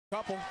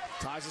Couple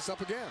ties us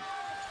up again.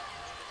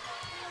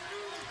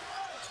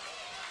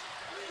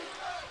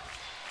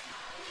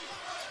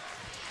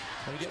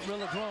 They get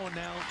Rilla going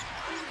now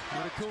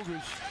with the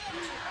Cougars.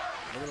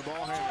 Look at the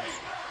ball handling.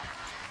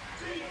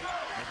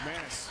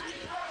 McManus.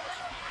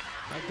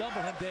 I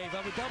double him, Dave.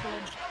 I would double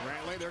him.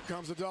 Brantley, there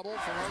comes a double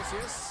from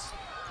Osius.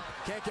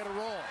 Can't get a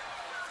roll.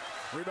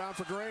 Rebound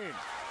for Green.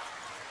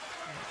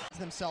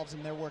 Themselves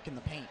in their work in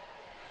the paint.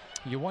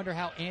 You wonder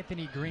how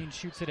Anthony Green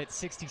shoots it at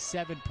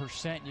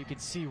 67%. You can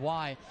see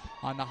why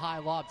on the high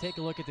lob. Take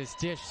a look at this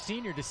dish.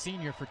 Senior to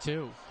senior for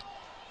two.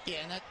 Yeah,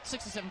 and that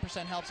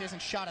 67% helps. He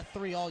hasn't shot a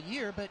three all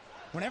year, but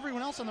when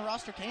everyone else on the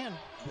roster can,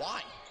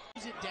 why?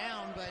 Use it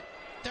down, but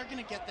they're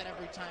going to get that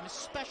every time,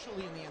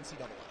 especially in the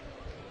NCAA.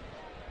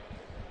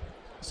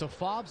 So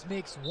Fobbs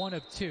makes one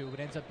of two.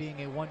 It ends up being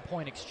a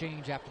one-point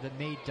exchange after the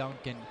made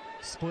dunk and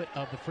split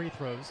of the free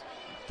throws.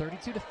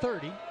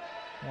 32-30,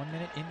 1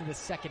 minute into the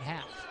second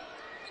half.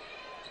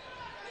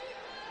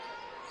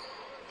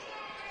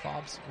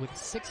 Fobbs with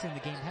 6 in the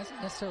game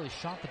hasn't necessarily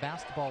shot the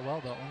basketball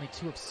well, though. Only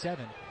 2 of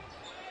 7.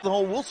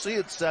 We'll see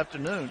it this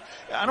afternoon.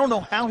 I don't know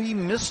how he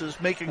misses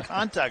making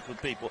contact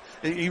with people.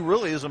 He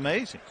really is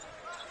amazing.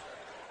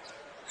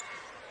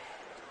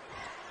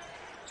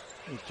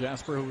 There's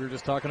Jasper, who we were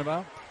just talking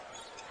about.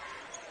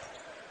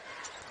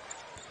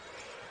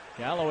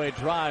 Galloway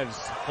drives,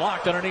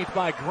 blocked underneath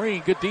by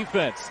Green. Good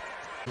defense.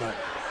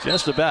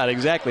 Just about,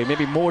 exactly.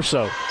 Maybe more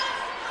so.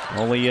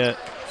 Only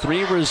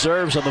 3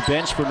 reserves on the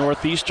bench for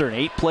Northeastern.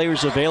 8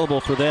 players available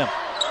for them.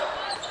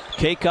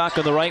 Kaycock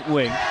on the right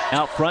wing.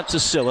 Out front to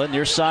Silla.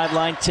 Near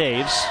sideline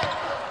Taves.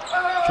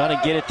 Trying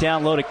to get it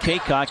down low to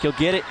Kaycock. He'll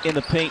get it in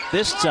the paint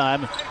this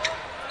time.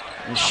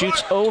 And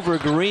shoots over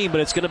Green, but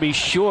it's going to be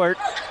short.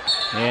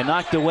 And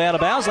knocked away out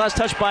of bounds. Last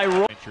touch by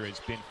Roy. Has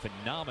been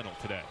phenomenal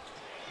today.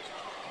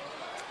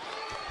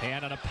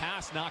 And on a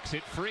pass, knocks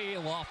it free.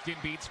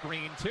 Lofton beats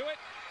Green to it.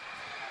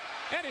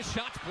 And his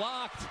shot's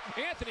blocked.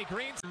 Anthony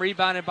Green.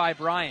 Rebounded by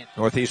Bryant.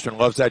 Northeastern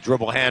loves that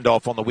dribble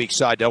handoff on the weak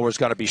side. Delaware's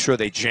got to be sure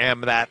they jam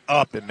that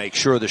up and make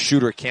sure the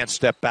shooter can't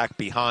step back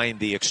behind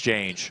the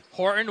exchange.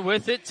 Horton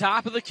with it,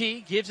 top of the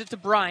key, gives it to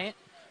Bryant.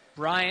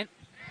 Bryant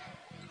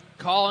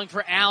calling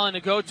for Allen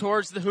to go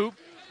towards the hoop.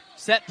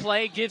 Set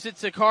play, gives it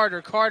to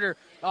Carter. Carter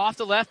off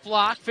the left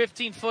block,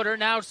 15-footer,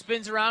 now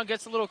spins around,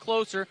 gets a little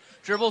closer,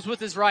 dribbles with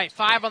his right.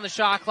 5 on the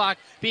shot clock,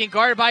 being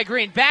guarded by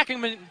Green.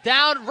 Backing him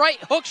down, right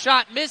hook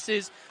shot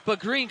misses, but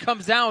Green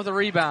comes down with a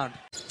rebound.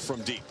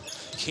 From deep.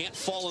 Can't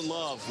fall in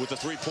love with a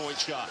three-point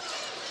shot.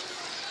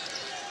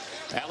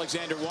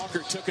 Alexander Walker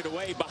took it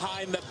away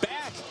behind the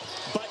back,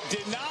 but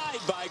denied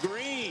by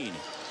Green.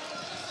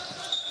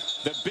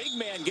 The big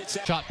man gets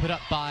that. Shot put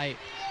up by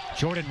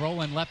Jordan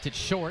Rowland, left it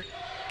short.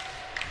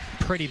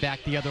 Pretty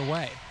back the other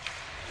way.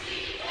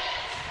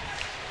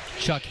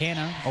 Chuck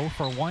Hanna, 0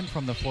 for 1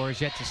 from the floor,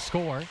 is yet to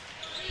score.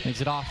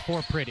 Leaves it off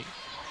for Pretty.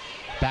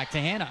 Back to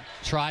Hanna.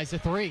 Tries a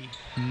 3.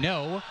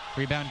 No.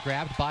 Rebound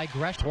grabbed by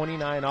Gresh.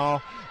 29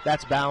 all.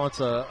 That's balance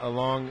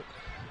along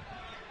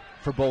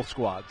for both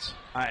squads.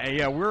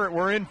 Yeah,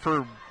 we're in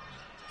for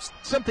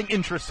something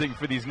interesting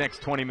for these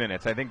next 20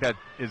 minutes. I think that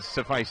is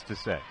suffice to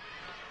say.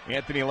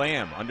 Anthony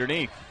Lamb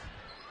underneath.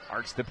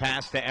 Arcs the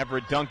pass to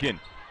Everett Duncan.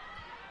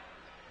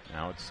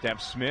 Now it's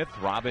Steph Smith,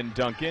 Robin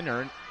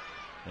Duncan,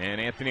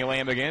 and Anthony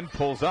Lamb again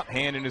pulls up,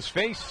 hand in his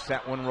face.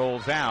 That one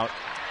rolls out.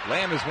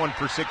 Lamb is 1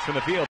 for 6 from the field.